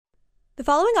The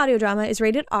following audio drama is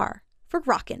rated R for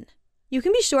Rockin'. You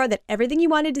can be sure that everything you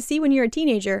wanted to see when you're a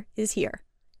teenager is here.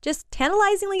 Just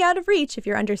tantalizingly out of reach if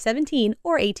you're under 17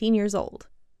 or 18 years old.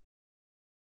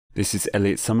 This is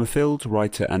Elliot Summerfield,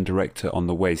 writer and director on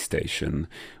The Waystation,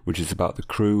 which is about the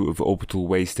crew of orbital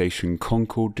Waystation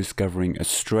Concorde discovering a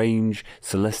strange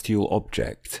celestial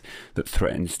object that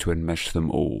threatens to enmesh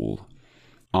them all.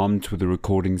 Armed with the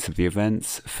recordings of the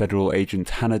events, Federal Agent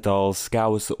Hannah Dahl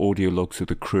scours the audio logs of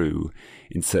the crew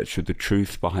in search of the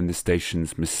truth behind the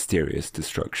station's mysterious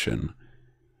destruction.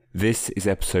 This is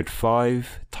episode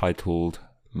 5, titled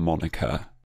Monica.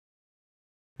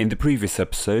 In the previous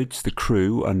episodes, the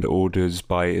crew, under orders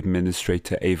by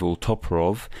Administrator Avel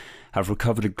Toporov, have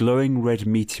recovered a glowing red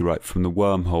meteorite from the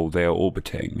wormhole they are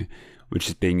orbiting, which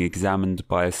is being examined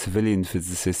by a civilian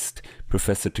physicist,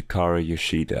 Professor Takara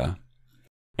Yoshida.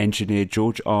 Engineer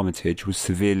George Armitage was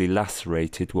severely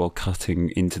lacerated while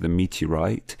cutting into the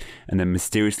meteorite and then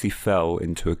mysteriously fell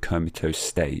into a comatose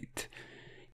state.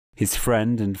 His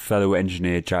friend and fellow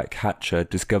engineer Jack Hatcher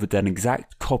discovered an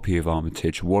exact copy of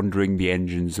Armitage wandering the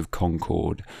engines of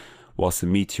Concorde, whilst the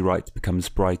meteorite becomes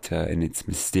brighter in its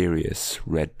mysterious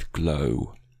red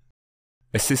glow.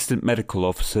 Assistant Medical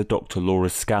Officer Dr. Laura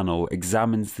Scannell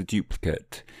examines the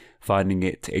duplicate, finding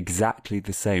it exactly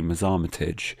the same as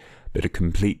Armitage, but a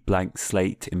complete blank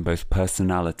slate in both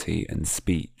personality and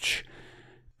speech.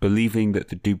 Believing that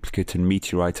the duplicate and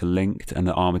meteorite are linked and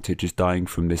that Armitage is dying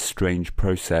from this strange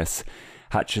process,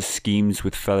 Hatcher schemes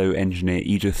with fellow engineer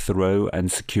Edith Thoreau and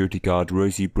security guard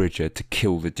Rosie Bridger to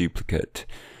kill the duplicate,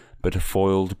 but are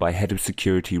foiled by head of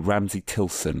security Ramsey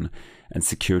Tilson and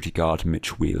security guard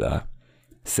Mitch Wheeler,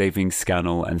 saving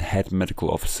Scannell and head medical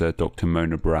officer Dr.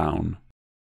 Mona Brown.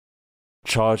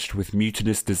 Charged with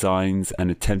mutinous designs and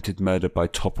attempted murder by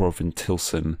Toporov and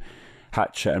Tilson,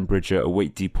 Hatcher and Bridger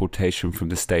await deportation from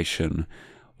the station,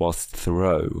 whilst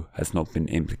Thoreau has not been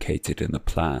implicated in the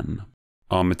plan.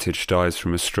 Armitage dies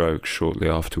from a stroke shortly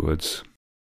afterwards.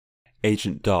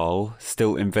 Agent Dahl,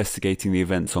 still investigating the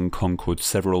events on Concorde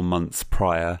several months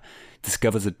prior,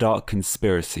 discovers a dark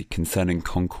conspiracy concerning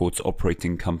Concorde's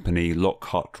operating company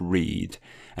Lockhart Reed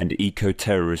and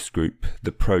eco-terrorist group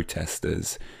The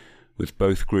Protesters, with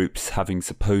both groups having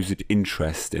supposed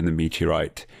interest in the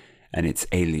meteorite and its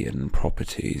alien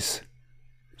properties.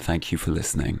 Thank you for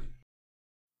listening.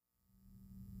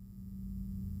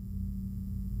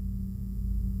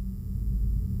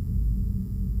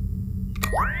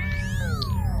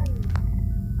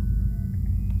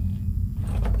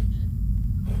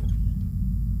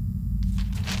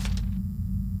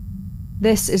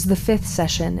 This is the 5th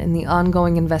session in the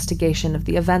ongoing investigation of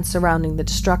the events surrounding the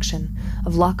destruction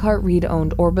of Lockhart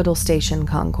Reed-owned orbital station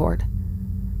Concorde,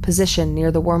 positioned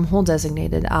near the wormhole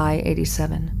designated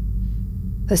I-87.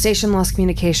 The station lost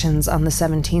communications on the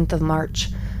 17th of March,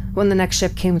 when the next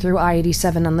ship came through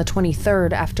I-87 on the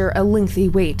 23rd after a lengthy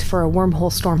wait for a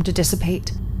wormhole storm to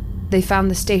dissipate. They found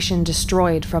the station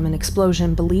destroyed from an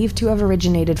explosion believed to have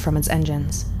originated from its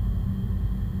engines.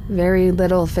 Very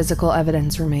little physical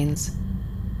evidence remains,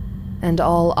 and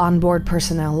all onboard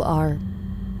personnel are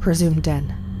presumed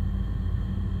dead.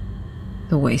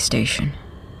 The Waystation.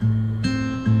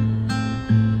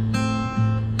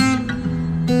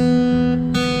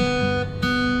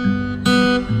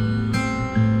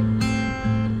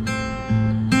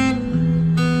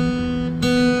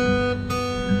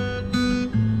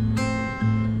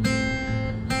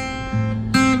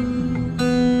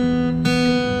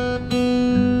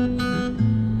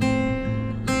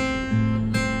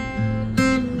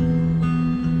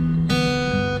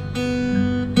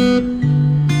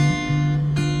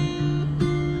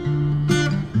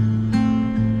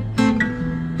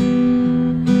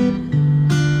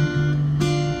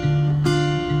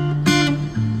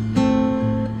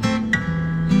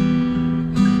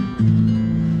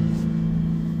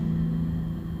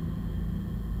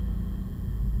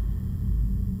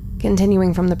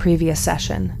 Continuing from the previous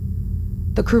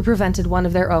session, the crew prevented one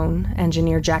of their own,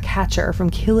 engineer Jack Hatcher, from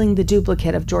killing the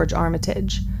duplicate of George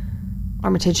Armitage.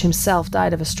 Armitage himself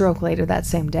died of a stroke later that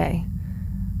same day.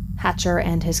 Hatcher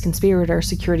and his conspirator,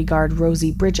 security guard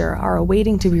Rosie Bridger, are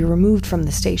awaiting to be removed from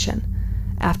the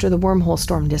station after the wormhole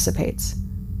storm dissipates.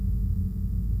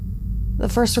 The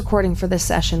first recording for this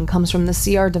session comes from the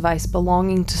CR device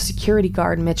belonging to security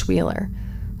guard Mitch Wheeler,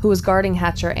 who was guarding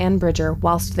Hatcher and Bridger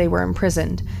whilst they were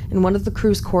imprisoned in one of the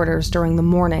crew's quarters during the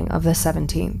morning of the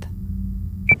 17th.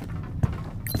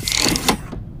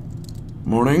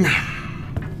 Morning.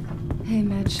 Hey,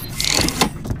 Mitch.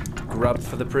 Grub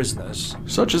for the prisoners?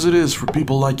 Such as it is for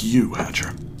people like you,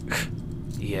 Hatcher.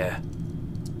 Yeah.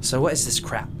 So what is this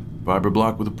crap? Fiber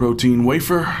block with a protein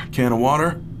wafer, can of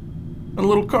water. and a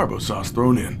little carbo sauce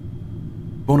thrown in.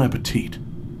 Bon appetit.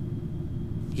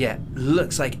 Yeah,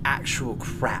 looks like actual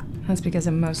crap. That's because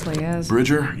it mostly is.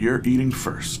 Bridger, you're eating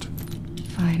first.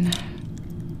 Fine.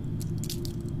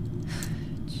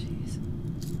 Jeez.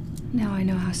 Now I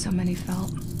know how so many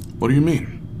felt. What do you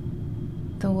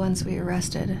mean? The ones we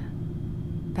arrested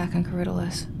back on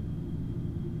Caridalis.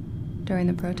 During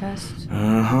the protests.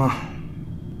 Uh-huh.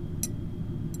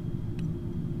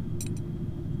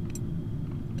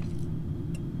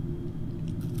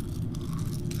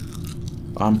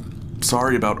 I'm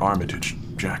sorry about Armitage,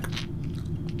 Jack.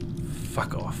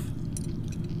 Fuck off.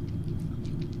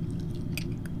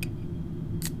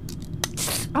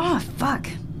 Oh, fuck.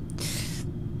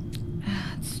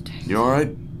 You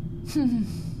alright?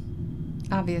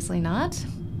 Obviously not.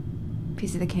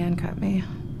 Piece of the can cut me.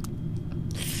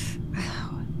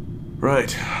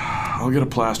 Right. I'll get a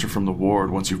plaster from the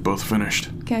ward once you've both finished.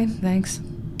 Okay, thanks.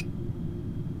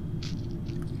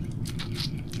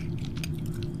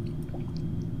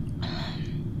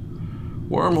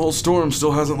 Wormhole storm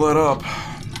still hasn't let up.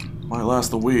 Might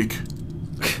last the week.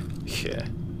 Yeah.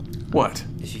 What?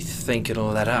 If you thinking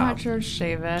all that out. George,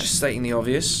 shave it. Just stating the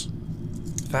obvious.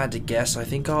 If I had to guess, I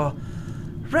think our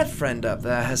red friend up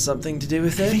there has something to do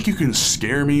with You it. think you can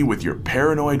scare me with your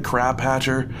paranoid crap,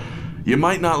 Hatcher? You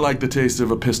might not like the taste of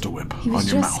a pistol whip He was on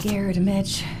your just mouth. scared,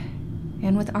 Mitch.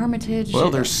 And with Armitage... Well,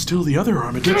 there's still the other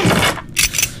Armitage.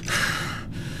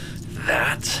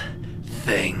 That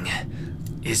thing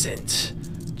isn't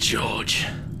George.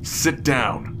 Sit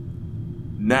down.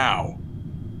 Now.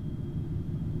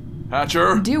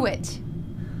 Hatcher? Do it.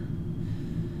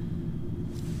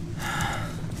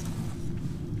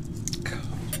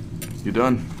 You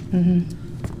done? Mm-hmm.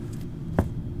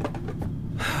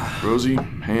 Rosie,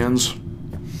 hands.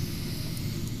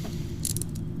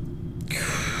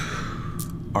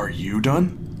 Are you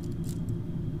done?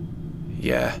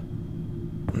 Yeah.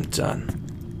 I'm done.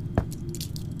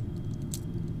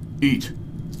 Eat.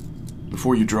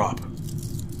 Before you drop.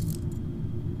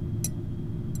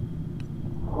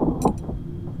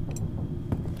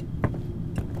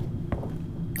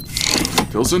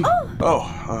 Tilson?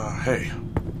 Hey.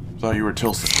 Thought you were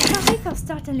Tilson. Sorry for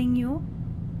startling you.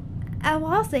 How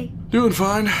was he? Doing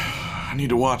fine. I need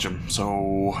to watch him,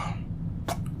 so...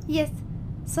 Yes.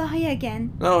 Sorry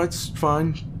again. No, it's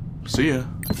fine. See ya.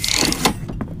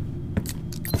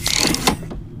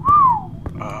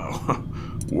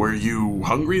 Were you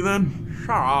hungry then?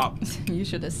 Shut up. You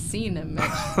should have seen him, Mitch.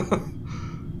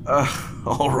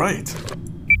 All right.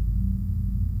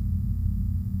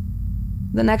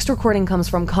 The next recording comes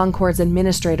from Concord's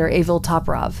administrator, Avil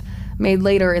Toprov, made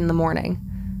later in the morning.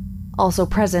 Also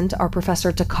present are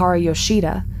Professor Takara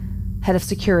Yoshida, Head of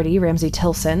Security, Ramsey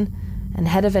Tilson, and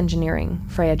Head of Engineering,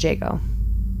 Freya Jago.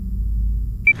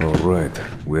 All right,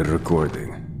 we're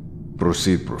recording.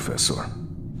 Proceed, Professor.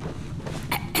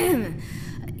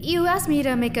 You asked me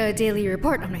to make a daily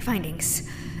report on my findings,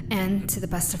 and to the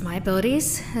best of my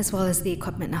abilities, as well as the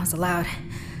equipment I was allowed,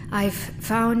 I've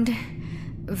found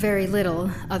very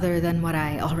little other than what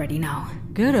I already know.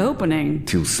 Good opening.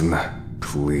 Tilson,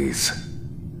 please.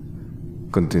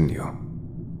 Continue.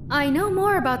 I know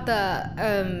more about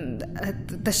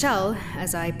the shell,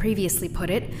 as I previously put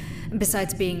it,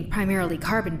 besides being primarily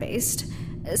carbon-based.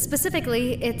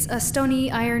 Specifically, it's a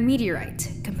stony iron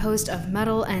meteorite, composed of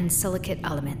metal and silicate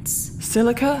elements.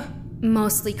 Silica?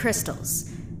 Mostly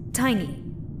crystals. Tiny,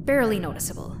 barely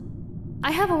noticeable. I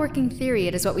have a working theory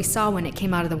it is what we saw when it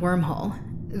came out of the wormhole,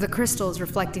 the crystals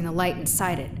reflecting the light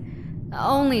inside it.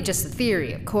 Only just a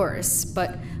theory, of course,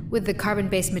 but with the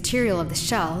carbon-based material of the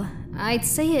shell, I'd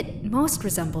say it most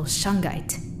resembles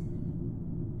shungite.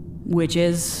 Which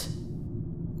is?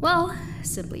 Well,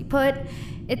 simply put,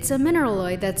 it's a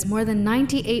mineraloid that's more than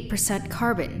 98%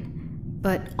 carbon,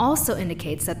 but also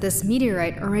indicates that this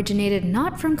meteorite originated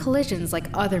not from collisions like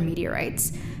other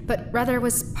meteorites, but rather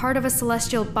was part of a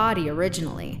celestial body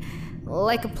originally,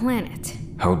 like a planet.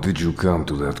 How did you come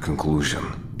to that conclusion?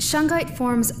 Shungite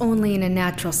forms only in a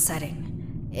natural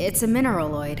setting. It's a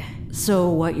mineraloid. So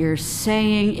what you're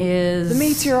saying is... The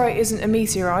meteorite isn't a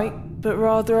meteorite, but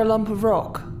rather a lump of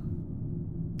rock.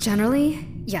 Generally,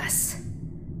 yes.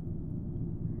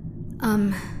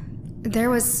 There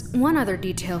was one other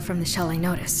detail from the shell I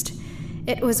noticed.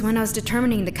 It was when I was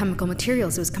determining the chemical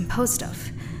materials it was composed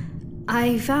of.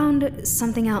 I found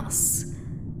something else.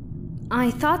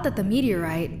 I thought that the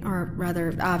meteorite, or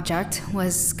rather object,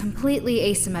 was completely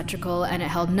asymmetrical and it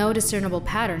held no discernible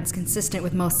patterns consistent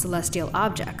with most celestial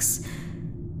objects.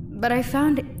 But I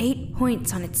found 8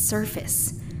 points on its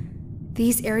surface.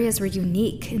 These areas were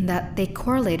unique in that they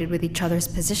correlated with each other's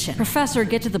position. Professor,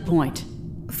 get to the point.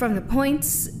 From the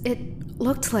points, it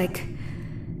looked like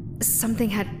something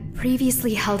had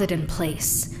previously held it in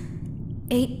place.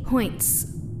 8 points,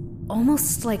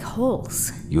 almost like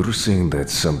holes. You're saying that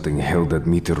something held that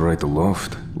meteorite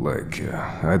aloft? Like,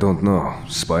 I don't know,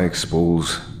 spikes,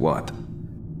 poles, what?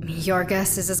 Your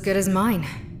guess is as good as mine.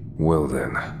 Well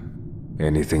then,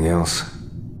 anything else?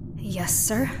 Yes,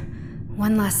 sir.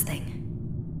 One last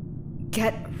thing.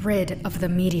 Get rid of the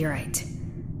meteorite.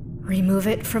 Remove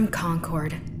it from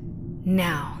Concord.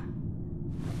 Now.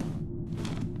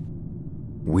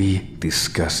 We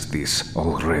discussed this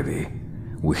already.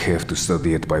 We have to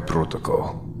study it by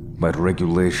protocol, by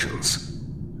regulations.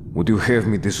 Would you have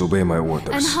me disobey my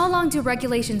orders? And how long do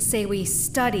regulations say we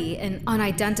study an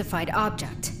unidentified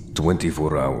object?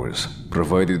 24 hours,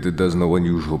 provided it does no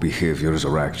unusual behaviors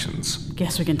or actions.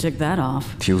 Guess we can tick that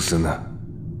off. Tilson,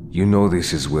 you know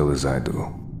this as well as I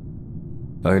do.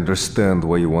 I understand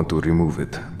why you want to remove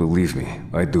it. Believe me,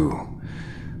 I do,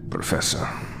 Professor.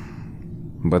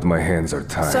 But my hands are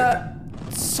tied. Sir,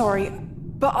 sorry,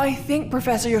 but I think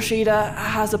Professor Yoshida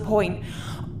has a point.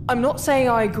 I'm not saying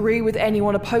I agree with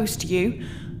anyone opposed to you,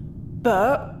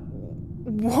 but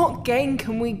what gain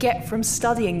can we get from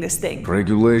studying this thing?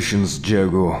 Regulations,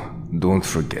 Jago. Don't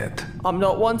forget. I'm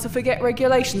not one to forget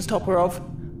regulations, Toporov,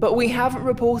 but we haven't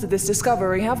reported this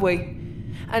discovery, have we?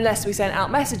 Unless we sent out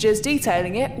messages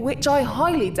detailing it, which I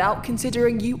highly doubt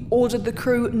considering you ordered the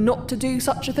crew not to do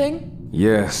such a thing.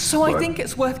 Yes, So I think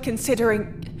it's worth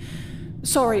considering.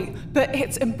 Sorry, but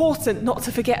it's important not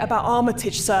to forget about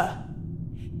Armitage, sir.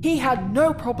 He had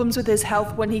no problems with his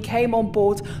health when he came on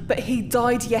board, but he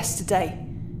died yesterday.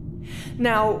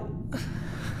 Now,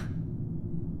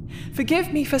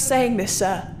 forgive me for saying this,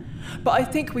 sir, but I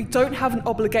think we don't have an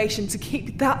obligation to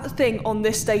keep that thing on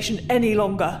this station any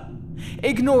longer.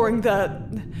 Ignoring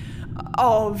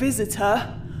our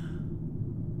visitor.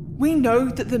 We know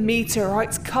that the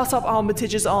meteorites cut up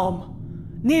Armitage's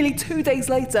arm. Nearly 2 days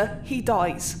later, he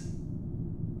dies.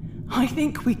 I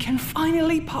think we can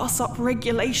finally pass up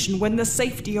regulation when the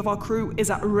safety of our crew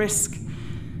is at risk.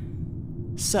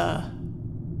 Sir.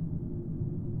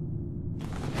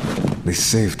 The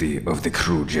safety of the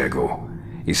crew, Jago,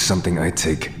 is something I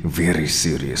take very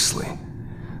seriously,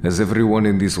 as everyone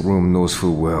in this room knows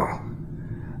full well.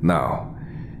 Now,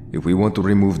 if we want to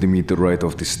remove the meteorite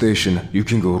off the station, you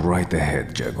can go right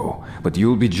ahead, Jago. But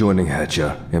you'll be joining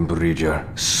Hatcher and Bridger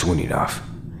soon enough.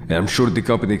 And I'm sure the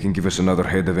company can give us another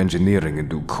head of engineering in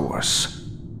due course.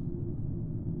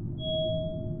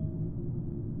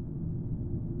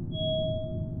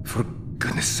 For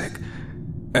goodness sake,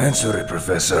 answer it,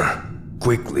 Professor.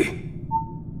 Quickly.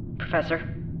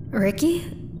 Professor? Ricky?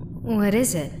 What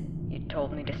is it? You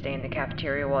told me to stay in the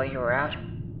cafeteria while you were out.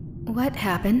 What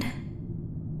happened?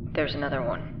 There's another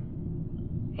one.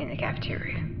 In the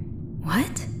cafeteria.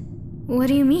 What? What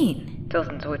do you mean?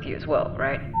 Tilson's with you as well,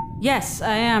 right? Yes,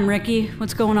 I am, Ricky.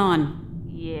 What's going on?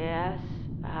 Yes,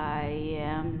 I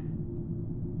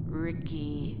am.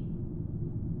 Ricky.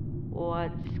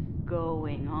 What's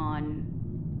going on?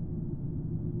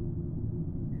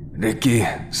 Ricky,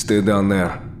 stay down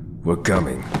there. We're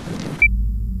coming.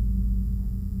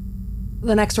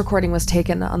 The next recording was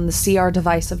taken on the CR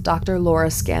device of Dr. Laura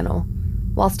Scannell.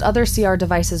 Whilst other CR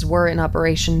devices were in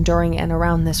operation during and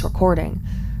around this recording,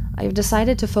 I have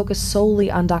decided to focus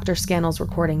solely on Dr. Scannell's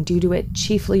recording due to it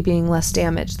chiefly being less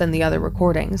damaged than the other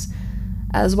recordings,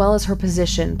 as well as her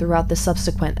position throughout the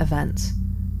subsequent events.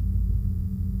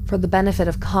 For the benefit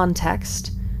of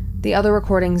context, the other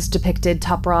recordings depicted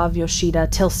Toporov, Yoshida,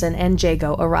 Tilson, and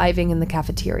Jago arriving in the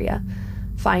cafeteria,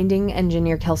 finding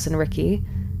Engineer Kelson Ricky,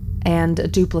 and a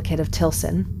duplicate of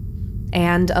Tilson,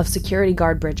 and of security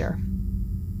guard Bridger.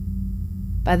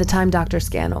 By the time Dr.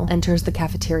 Scannell enters the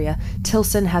cafeteria,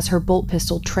 Tilson has her bolt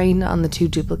pistol trained on the two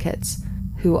duplicates,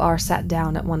 who are sat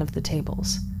down at one of the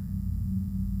tables.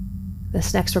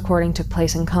 This next recording took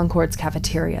place in Concord's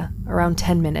cafeteria, around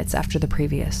 10 minutes after the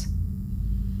previous.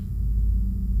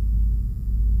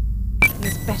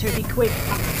 This better be quick.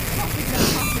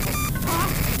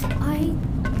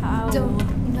 I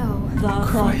don't know. The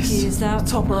Christ, fuck is that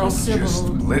Toporov, possible? Just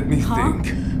let me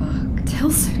think.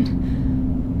 Tilson.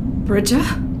 Bridger?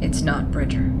 It's not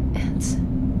Bridger. It's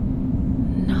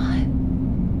not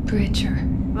Bridger.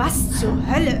 Was zur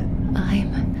Hölle?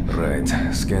 I'm... Right,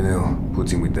 Scannell,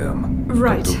 put him with them.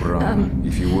 Right, Dr. Brown,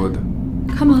 if you would.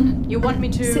 Come on. You want me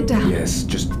to... Sit down. Yes,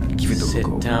 just give it a Sit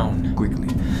look over. down. Quickly.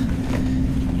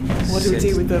 What do we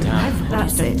do with them?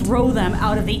 That's to throw them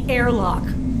out of the airlock.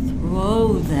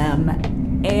 Throw them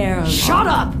airlock. Shut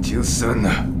up!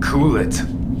 Tilson, cool it.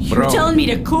 You're telling me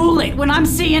to cool it when I'm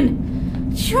seeing...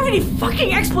 Do you have any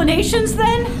fucking explanations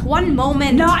then? One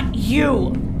moment. Not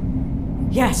you!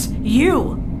 Yes,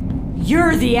 you!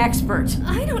 You're the expert!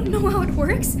 I don't know how it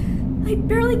works. I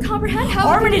barely comprehend how...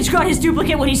 Armitage got his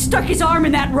duplicate when he stuck his arm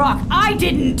in that rock. I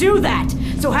didn't do that!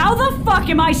 So how the fuck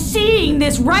am I seeing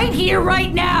this right here,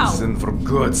 right now? Listen, for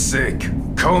God's sake,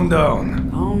 calm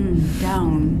down. Calm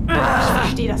down. Ich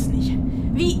verstehe das nicht.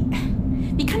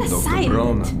 Wie kann das Dr. sein?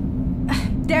 Brown.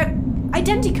 They're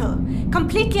identical.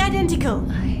 Completely identical.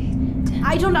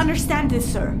 I don't understand this,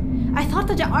 sir. I thought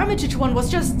that the Armitage one was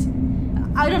just...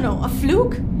 I don't know, a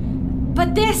fluke?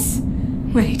 But this...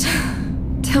 Wait.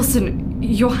 Tilson,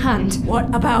 your hand.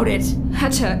 What about it?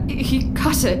 Hatcher, he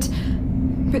cut it.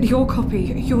 But your copy,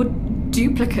 your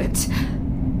duplicate.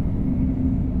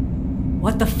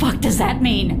 What the fuck does that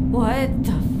mean? What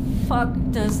the fuck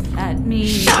does that mean?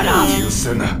 Shut up!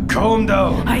 Tilson, calm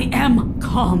down. I am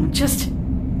calm, just...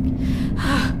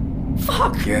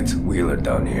 Fuck! Get Wheeler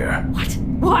down here. What?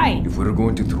 Why? If we're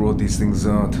going to throw these things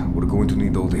out, we're going to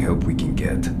need all the help we can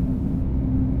get.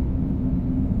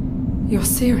 You're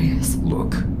serious?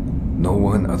 Look, no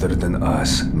one other than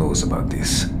us knows about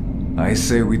this. I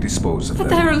say we dispose of But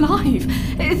them. they're alive.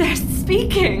 They're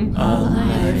speaking.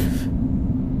 Alive.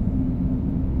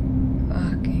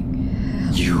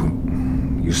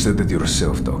 You said it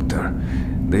yourself, Doctor.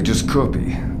 They just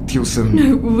copy. Tilson...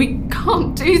 No, we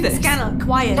can't do this. Scanner,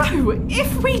 quiet. No,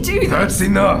 if we do this... That's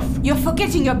enough! You're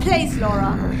forgetting your place,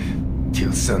 Laura.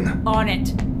 Tilson. On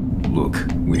it. Look,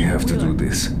 we have to do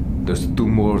this. There's 2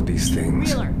 more of these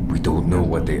things. Wheeler. We don't know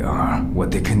what they are,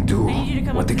 what they can do, I need you to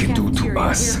come what up they to can the do to cafeteria.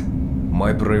 us. Here.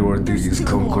 My priority There's is 2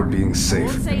 Concord more. being safe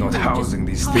Won't say and not who, housing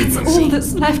these That's things. all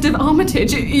that's left of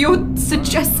Armitage. You're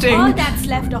suggesting... All that's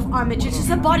left of Armitage is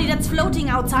a body that's floating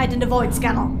outside in the void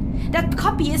scanner. That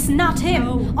copy is not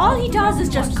him. All he does is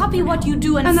just copy what you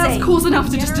do and And say. that's cause enough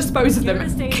to just dispose of them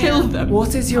and kill them.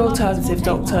 What is your alternative,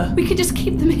 Doctor? We could just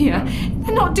keep them here.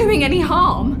 They're not doing any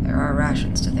harm. There are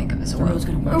rations to think of as well. Thoreau's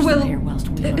gonna watch We'll them here whilst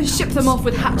we ship them off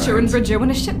with Hatcher and Bridger when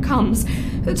a ship comes.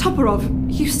 Toporov,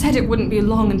 you said it wouldn't be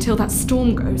long until that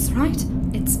storm goes, right?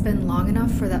 It's been long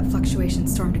enough for that fluctuation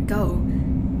storm to go,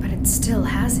 but it still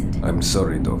hasn't. I'm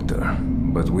sorry, Doctor,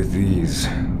 but with these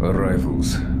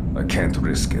arrivals, I can't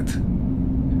risk it.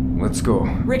 Let's go.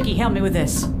 Ricky, help me with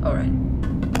this. All right.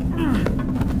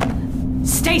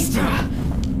 Stay still.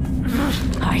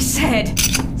 I said,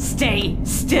 stay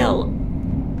still.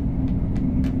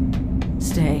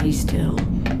 Stay still.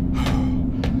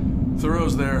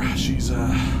 Thoreau's there. She's,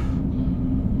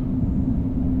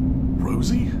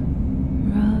 Rosie?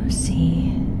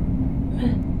 Rosie.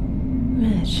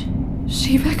 Mitch.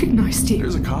 She recognized you.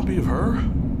 There's a copy of her?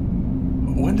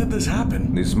 When did this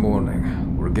happen? This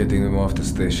morning. We're getting them off the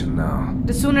station now.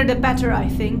 The sooner the better, I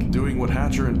think. Doing what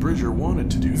Hatcher and Bridger wanted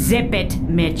to do. Zip it,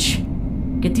 Mitch.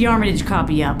 Get the Armitage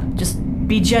copy up. Just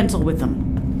be gentle with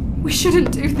them. We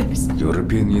shouldn't do this. Your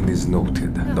opinion is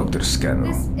noted, Dr.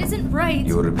 Scannell. This isn't right.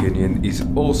 Your opinion is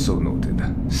also noted.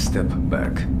 Step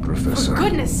back, Professor. For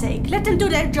goodness sake, let them do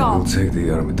their We'll job. take the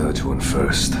Armitage one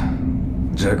first.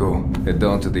 Jago, head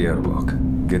down to the airlock.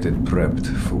 Get it prepped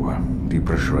for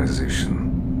depressurization.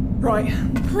 Right.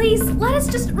 Please, let us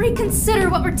just reconsider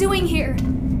what we're doing here.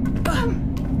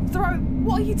 Thoreau,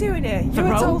 what are you doing here? You were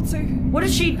Thoreau? told to... What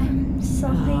is she?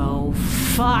 Sorry. Oh,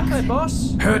 fuck. Hey,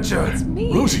 boss. Hatcher!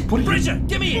 Rosie, what are you... Bridger,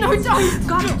 give me it! No, don't!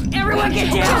 God, everyone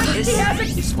get down! He has a...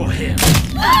 It's for him.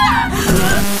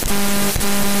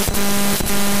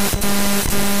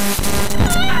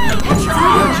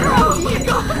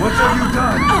 What have you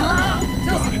done?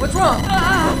 Tilson, what's wrong?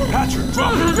 Hatcher,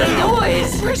 drop it The down!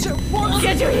 noise! Bridger, what?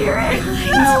 Can't you hear it?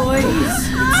 Noise!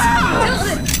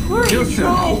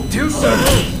 Tilson! Tilson!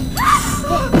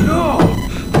 No!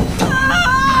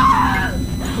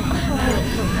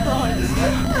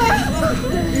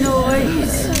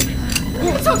 Noise!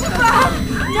 Dr. Brown!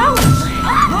 No!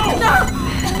 No!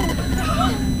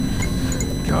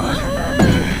 God.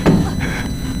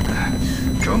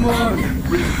 Come on!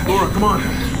 Laura, come on!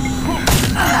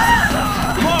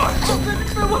 Come on!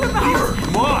 What about Beaver,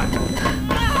 come on!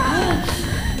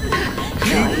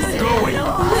 Keep going!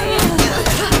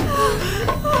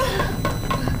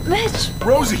 Mitch!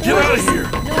 Rosie, get out of here!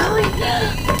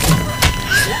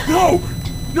 No!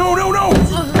 No, no, no!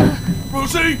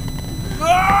 Rosie!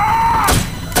 Ah!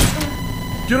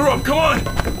 Get her up, come on!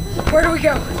 Where do we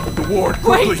go? The ward,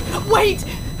 quickly! Wait!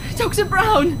 Dr.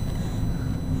 Brown!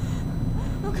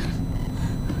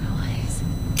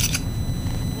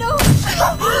 No!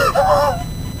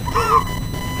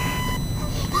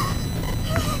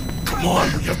 Come on,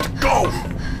 we have to go!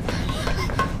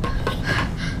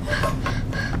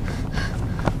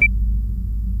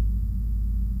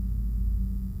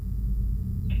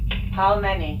 How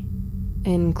many?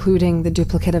 Including the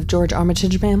duplicate of George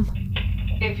Armitage, ma'am?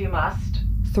 If you must.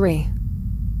 3.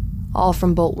 All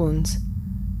from bolt wounds.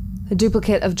 The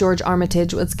duplicate of George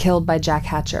Armitage was killed by Jack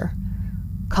Hatcher.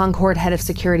 Concord head of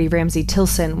security Ramsey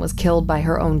Tilson was killed by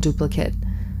her own duplicate.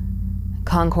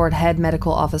 Concord head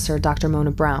medical officer Dr.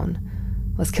 Mona Brown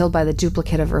was killed by the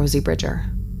duplicate of Rosie Bridger.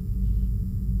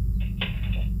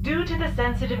 Due to the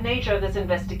sensitive nature of this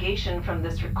investigation from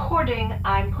this recording,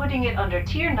 I'm putting it under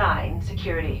Tier 9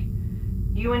 security.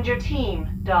 You and your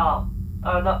team, Doll,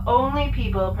 are the only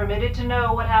people permitted to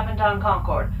know what happened on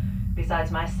Concord,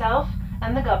 besides myself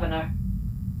and the governor.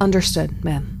 Understood,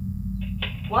 ma'am.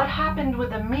 What happened with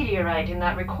the meteorite in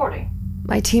that recording?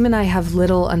 My team and I have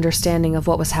little understanding of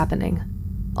what was happening.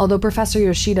 Although Professor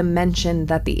Yoshida mentioned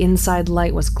that the inside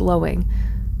light was glowing,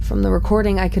 from the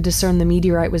recording I could discern the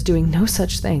meteorite was doing no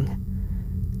such thing.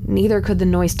 Neither could the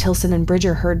noise Tilson and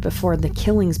Bridger heard before the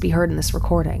killings be heard in this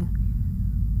recording.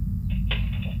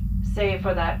 Save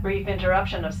for that brief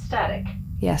interruption of static.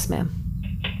 Yes, ma'am.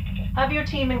 Have your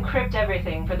team encrypt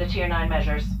everything for the Tier 9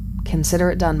 measures. Consider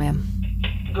it done, ma'am.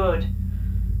 Good.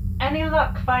 Any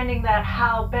luck finding that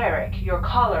Hal Barrick your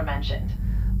caller mentioned?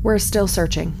 We're still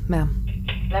searching, ma'am.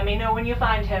 Let me know when you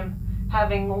find him.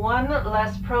 Having one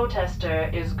less protester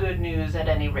is good news at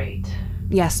any rate.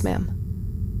 Yes, ma'am.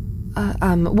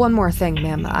 One more thing,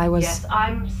 ma'am. Yes,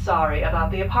 I'm sorry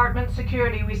about the apartment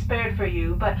security we spared for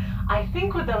you, but I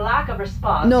think with the lack of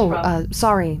response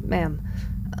sorry, ma'am.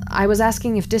 I was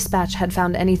asking if dispatch had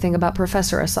found anything about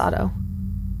Professor Asado.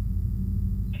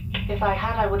 If I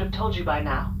had, I would have told you by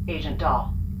now, Agent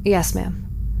Dahl. Yes, ma'am.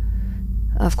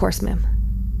 Of course, ma'am.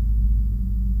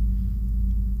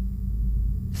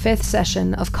 5th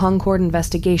session of Concord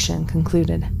investigation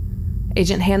concluded.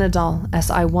 Agent Hannah Dahl,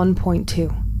 SI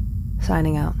 1.2,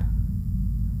 signing out.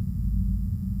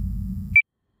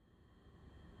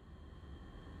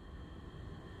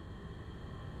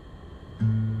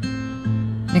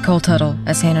 Nicole Tuttle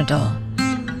as Hannah Dahl.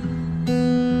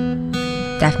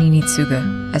 Daphne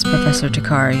Nitsuga as Professor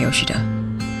Takara Yoshida.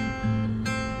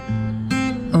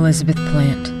 Elizabeth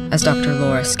Plant as Dr.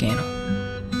 Laura Scannell.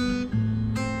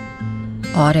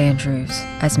 Aude Andrews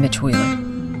as Mitch Wheeler.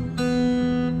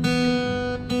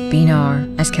 Benar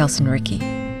as Kelson Rickey.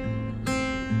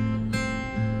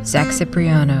 Zach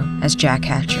Cipriano as Jack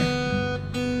Hatcher.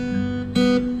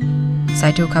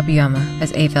 Saito Kabuyama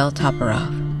as Avel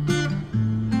Toporov.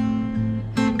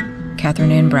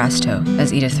 Catherine Ann Brasto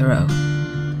as Edith Thoreau.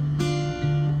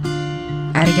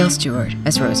 Abigail Stewart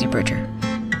as Rosie Bridger.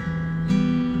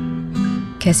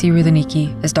 Kessie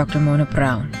Rulaniki as Dr. Mona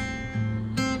Brown.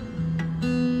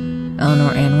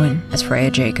 Eleanor Anwin as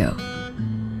Freya Jago.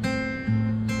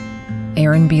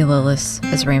 Aaron B. Lillis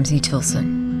as Ramsey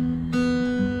Tilson.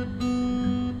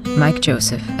 Mike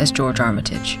Joseph as George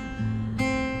Armitage.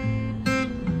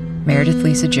 Meredith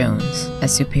Lisa Jones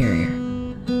as Superior.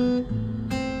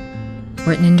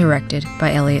 Written and directed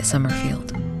by Elliot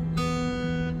Summerfield.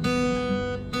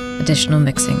 Additional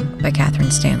mixing by Catherine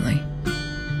Stanley.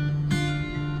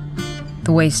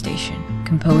 The Waystation,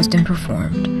 composed and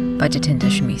performed by Jatinda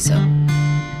Shimiso.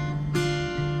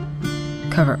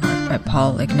 Cover art by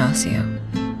Paul Ignacio.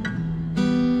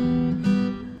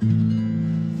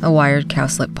 A Wired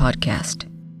Cowslip podcast.